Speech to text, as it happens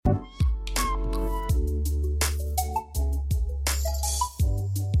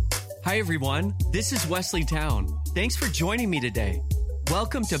Hi, everyone. This is Wesley Town. Thanks for joining me today.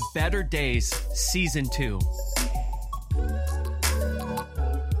 Welcome to Better Days, Season 2.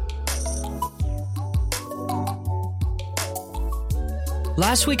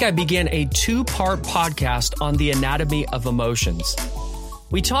 Last week, I began a 2-part podcast on the anatomy of emotions.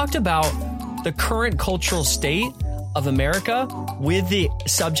 We talked about the current cultural state of America with the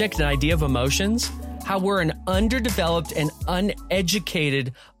subject and idea of emotions, how we're an underdeveloped and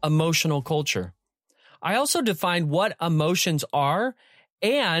uneducated emotional culture. I also defined what emotions are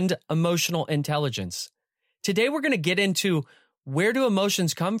and emotional intelligence. Today, we're going to get into where do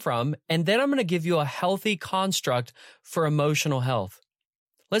emotions come from, and then I'm going to give you a healthy construct for emotional health.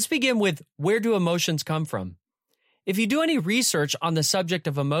 Let's begin with where do emotions come from? If you do any research on the subject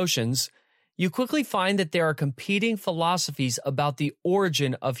of emotions, you quickly find that there are competing philosophies about the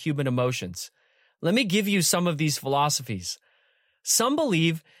origin of human emotions. Let me give you some of these philosophies. Some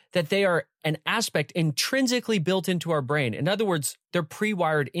believe that they are an aspect intrinsically built into our brain. In other words, they're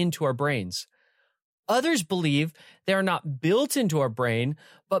pre-wired into our brains. Others believe they are not built into our brain,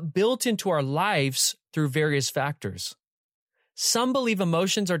 but built into our lives through various factors. Some believe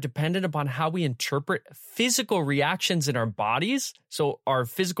emotions are dependent upon how we interpret physical reactions in our bodies, so our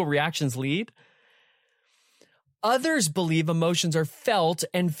physical reactions lead. Others believe emotions are felt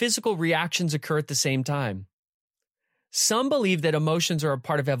and physical reactions occur at the same time. Some believe that emotions are a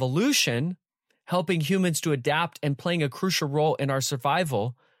part of evolution, helping humans to adapt and playing a crucial role in our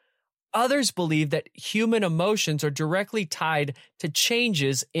survival. Others believe that human emotions are directly tied to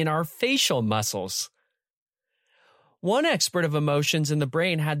changes in our facial muscles. One expert of emotions in the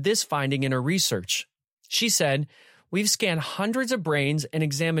brain had this finding in her research. She said, "We've scanned hundreds of brains and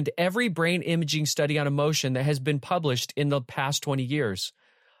examined every brain imaging study on emotion that has been published in the past 20 years.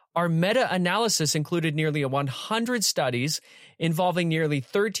 Our meta-analysis included nearly 100 studies involving nearly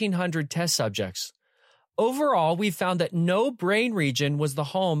 1,300 test subjects. Overall, we found that no brain region was the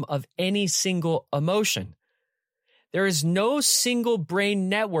home of any single emotion. There is no single brain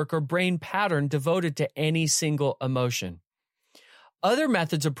network or brain pattern devoted to any single emotion. Other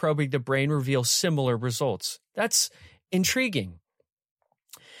methods of probing the brain reveal similar results." That's intriguing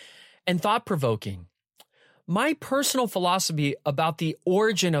and thought-provoking. My personal philosophy about the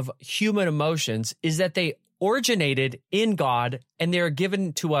origin of human emotions is that they originated in God and they are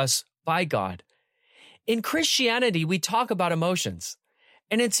given to us by God. In Christianity, we talk about emotions.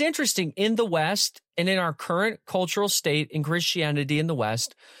 And it's interesting, in the West and in our current cultural state in Christianity in the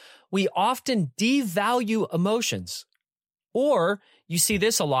West, we often devalue emotions. Or, you see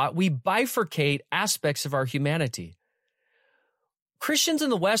this a lot, we bifurcate aspects of our humanity. Christians in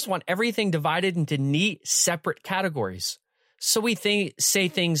the West want everything divided into neat, separate categories. So we say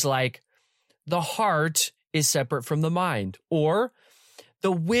things like, the heart is separate from the mind, or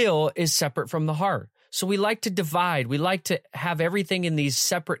the will is separate from the heart. So we like to divide. We like to have everything in these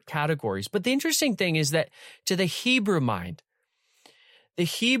separate categories. But the interesting thing is that to the Hebrew mind, the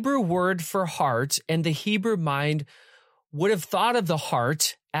Hebrew word for heart and the Hebrew mind would have thought of the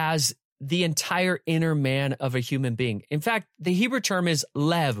heart as the entire inner man of a human being. In fact, the Hebrew term is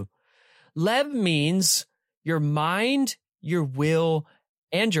lev. Lev means your mind, your will,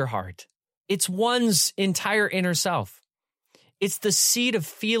 and your heart. It's one's entire inner self. It's the seat of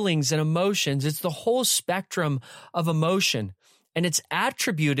feelings and emotions. It's the whole spectrum of emotion. And it's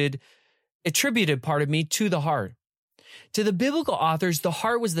attributed, to the heart. To the biblical authors, the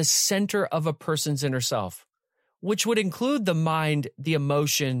heart was the center of a person's inner self, which would include the mind, the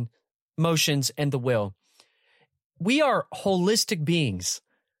emotions, and the will. We are holistic beings.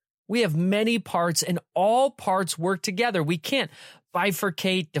 We have many parts and all parts work together. We can't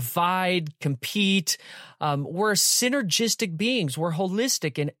bifurcate, divide, compete. We're synergistic beings. We're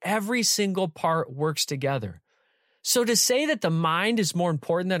holistic and every single part works together. So to say that the mind is more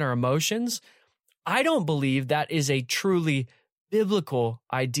important than our emotions, I don't believe that is a truly biblical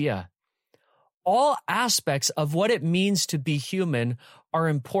idea. All aspects of what it means to be human are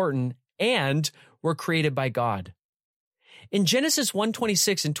important and were created by God. In Genesis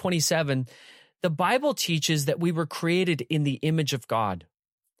 1:26 and 27, the Bible teaches that we were created in the image of God.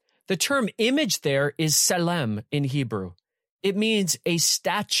 The term image there is selem in Hebrew. It means a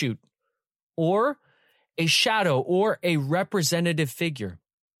statute or a shadow or a representative figure.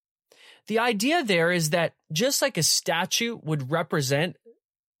 The idea there is that just like a statue would represent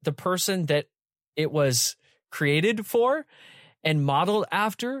the person that it was created for and modeled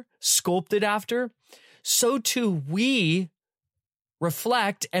after, sculpted after, so too we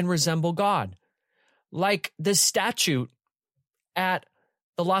reflect and resemble God. Like the statue at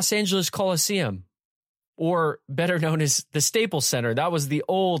the Los Angeles Coliseum or better known as the Staples Center. That was the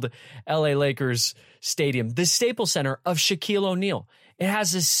old LA Lakers stadium, the Staples Center of Shaquille O'Neal. It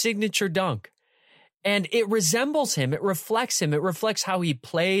has his signature dunk, and it resembles him. It reflects him. It reflects how he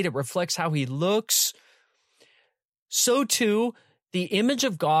played. It reflects how he looks. So too, the image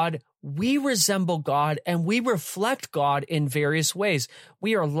of God, we resemble God and we reflect God in various ways.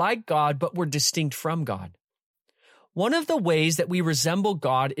 We are like God, but we're distinct from God. One of the ways that we resemble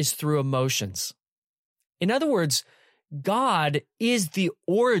God is through emotions. In other words, God is the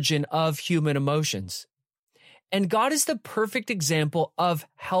origin of human emotions. And God is the perfect example of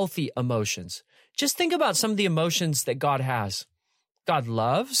healthy emotions. Just think about some of the emotions that God has. God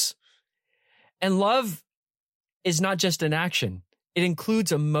loves, and love is not just an action. It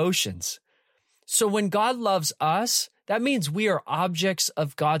includes emotions. So when God loves us, that means we are objects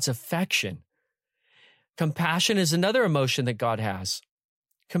of God's affection. Compassion is another emotion that God has.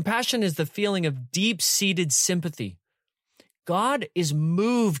 Compassion is the feeling of deep-seated sympathy. God is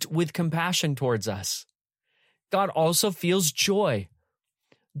moved with compassion towards us. God also feels joy.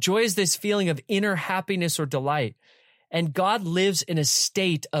 Joy is this feeling of inner happiness or delight, and God lives in a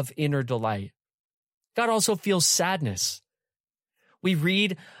state of inner delight. God also feels sadness. We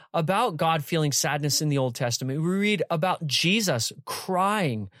read about God feeling sadness in the Old Testament. We read about Jesus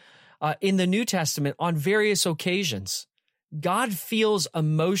crying in the New Testament on various occasions. God feels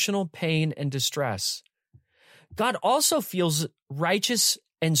emotional pain and distress. God also feels righteous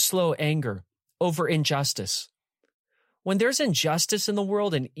and slow anger over injustice. When there's injustice in the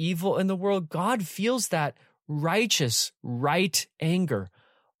world and evil in the world, God feels that righteous, right anger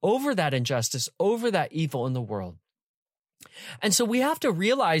over that injustice, over that evil in the world. And so we have to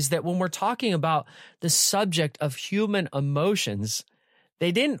realize that when we're talking about the subject of human emotions,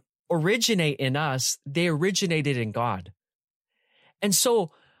 they didn't originate in us, they originated in God. And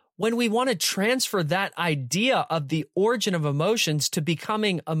so when we want to transfer that idea of the origin of emotions to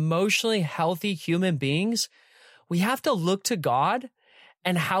becoming emotionally healthy human beings, we have to look to God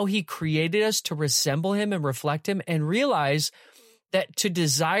and how he created us to resemble him and reflect him, and realize that to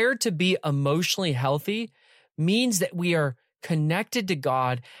desire to be emotionally healthy means that we are connected to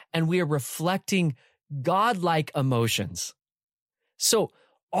God and we are reflecting God-like emotions. So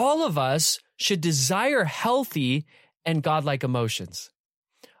all of us should desire healthy and God-like emotions.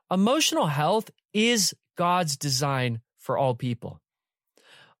 Emotional health is God's design for all people.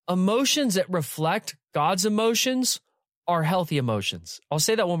 Emotions that reflect God's emotions are healthy emotions. I'll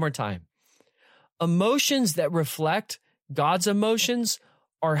say that one more time. Emotions that reflect God's emotions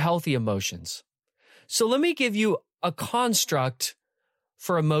are healthy emotions. So let me give you a construct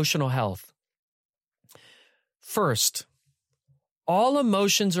for emotional health. First, all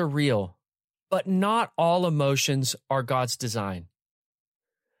emotions are real, but not all emotions are God's design.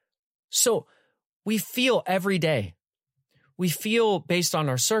 So we feel every day. We feel based on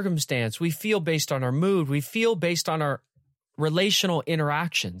our circumstance. We feel based on our mood. We feel based on our relational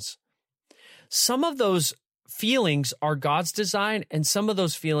interactions. Some of those feelings are God's design, and some of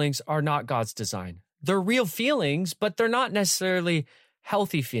those feelings are not God's design. They're real feelings, but they're not necessarily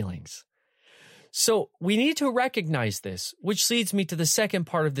healthy feelings. So we need to recognize this, which leads me to the second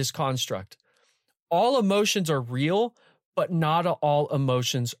part of this construct. All emotions are real, but not all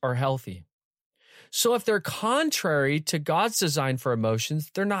emotions are healthy. So if they're contrary to God's design for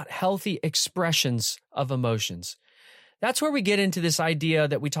emotions, they're not healthy expressions of emotions. That's where we get into this idea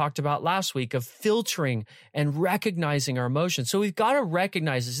that we talked about last week of filtering and recognizing our emotions. So we've got to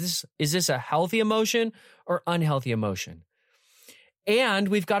recognize, is this a healthy emotion or unhealthy emotion? And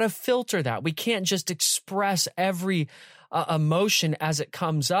we've got to filter that. We can't just express every emotion as it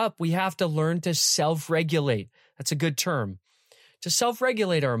comes up. We have to learn to self-regulate. That's a good term. To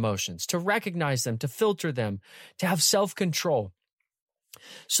self-regulate our emotions, to recognize them, to filter them, to have self-control.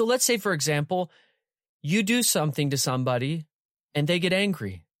 So let's say, for example, you do something to somebody and they get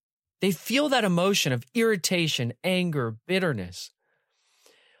angry. They feel that emotion of irritation, anger, bitterness.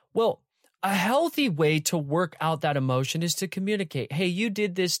 Well, a healthy way to work out that emotion is to communicate. Hey, you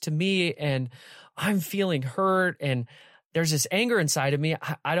did this to me and I'm feeling hurt and there's this anger inside of me.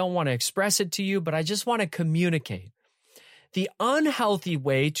 I don't want to express it to you, but I just want to communicate. The unhealthy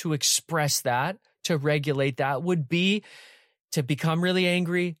way to express that, to regulate that, would be to become really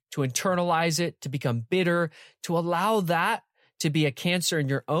angry, to internalize it, to become bitter, to allow that to be a cancer in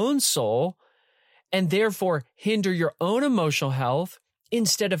your own soul, and therefore hinder your own emotional health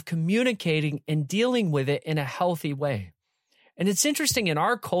instead of communicating and dealing with it in a healthy way. And it's interesting, in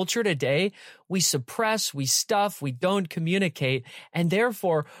our culture today, we suppress, we stuff, we don't communicate, and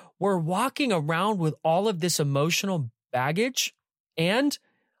therefore we're walking around with all of this emotional baggage and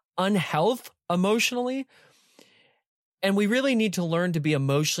unhealth emotionally. And we really need to learn to be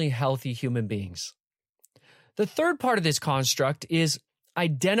emotionally healthy human beings. The third part of this construct is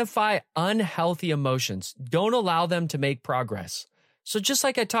identify unhealthy emotions. Don't allow them to make progress. So just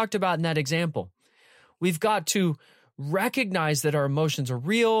like I talked about in that example, we've got to recognize that our emotions are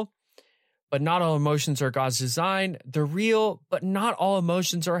real, but not all emotions are God's design. They're real, but not all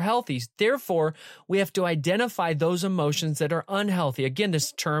emotions are healthy. Therefore, we have to identify those emotions that are unhealthy. Again,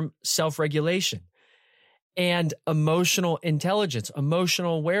 this term self-regulation and emotional intelligence,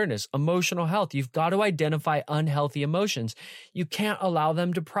 emotional awareness, emotional health. You've got to identify unhealthy emotions. You can't allow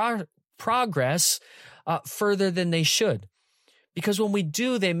them to progress further than they should. Because when we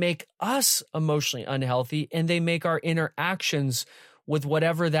do, they make us emotionally unhealthy and they make our interactions with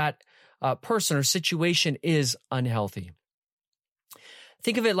whatever that person or situation is unhealthy.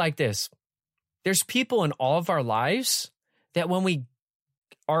 Think of it like this. There's people in all of our lives that when we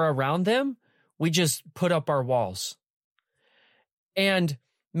are around them, we just put up our walls. And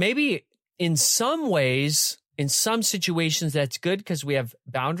maybe in some ways, in some situations, that's good because we have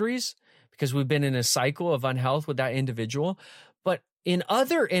boundaries, because we've been in a cycle of unhealth with that individual. But in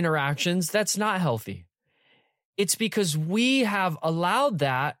other interactions, that's not healthy. It's because we have allowed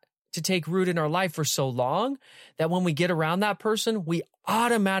that to take root in our life for so long that when we get around that person, we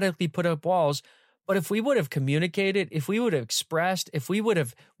automatically put up walls. But if we would have communicated, if we would have expressed, if we would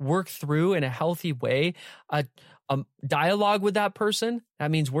have worked through in a healthy way, a dialogue with that person,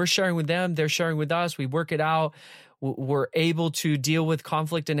 that means we're sharing with them, they're sharing with us, we work it out, we're able to deal with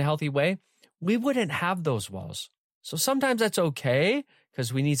conflict in a healthy way, we wouldn't have those walls. So sometimes that's okay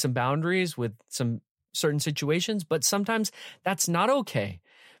because we need some boundaries with some certain situations, but sometimes that's not okay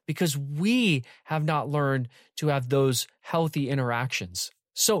because we have not learned to have those healthy interactions.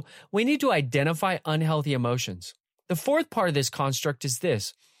 So we need to identify unhealthy emotions. The fourth part of this construct is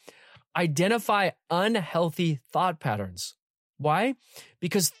this: identify unhealthy thought patterns. Why?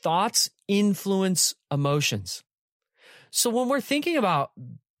 Because thoughts influence emotions. So when we're thinking about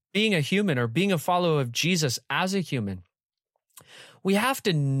being a human or being a follower of Jesus as a human, we have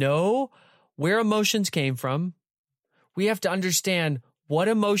to know where emotions came from. We have to understand what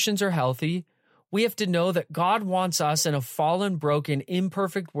emotions are healthy. We have to know that God wants us in a fallen, broken,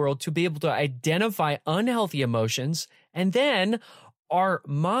 imperfect world to be able to identify unhealthy emotions. And then our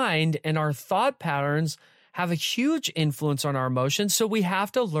mind and our thought patterns have a huge influence on our emotions. So we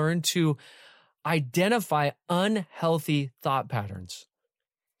have to learn to identify unhealthy thought patterns.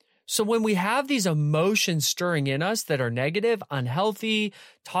 So when we have these emotions stirring in us that are negative, unhealthy,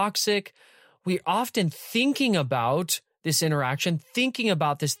 toxic, we're often thinking about this interaction, thinking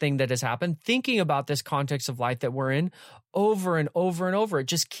about this thing that has happened, thinking about this context of life that we're in over and over and over. It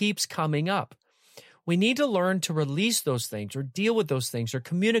just keeps coming up. We need to learn to release those things or deal with those things or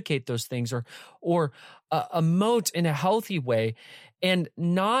communicate those things or emote in a healthy way and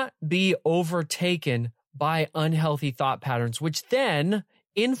not be overtaken by unhealthy thought patterns, which then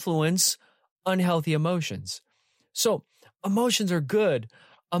influence unhealthy emotions. So emotions are good.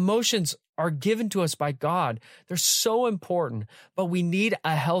 Emotions are given to us by God. They're so important, but we need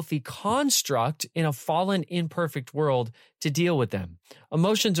a healthy construct in a fallen, imperfect world to deal with them.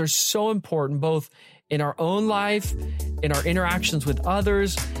 Emotions are so important, both in our own life, in our interactions with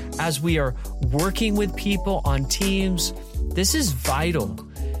others, as we are working with people on teams. This is vital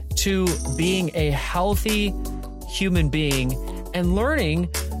to being a healthy human being and learning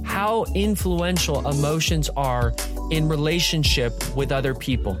how influential emotions are in relationship with other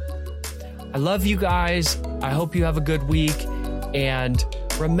people. I love you guys. I hope you have a good week. And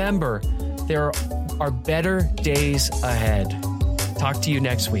remember, there are better days ahead. Talk to you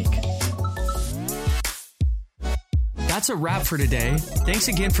next week. That's a wrap for today. Thanks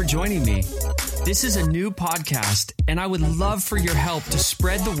again for joining me. This is a new podcast, and I would love for your help to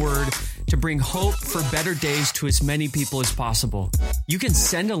spread the word to bring hope for better days to as many people as possible. You can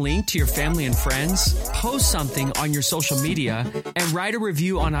send a link to your family and friends, post something on your social media, and write a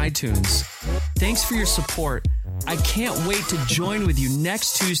review on iTunes. Thanks for your support. I can't wait to join with you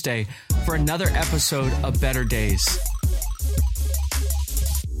next Tuesday for another episode of Better Days.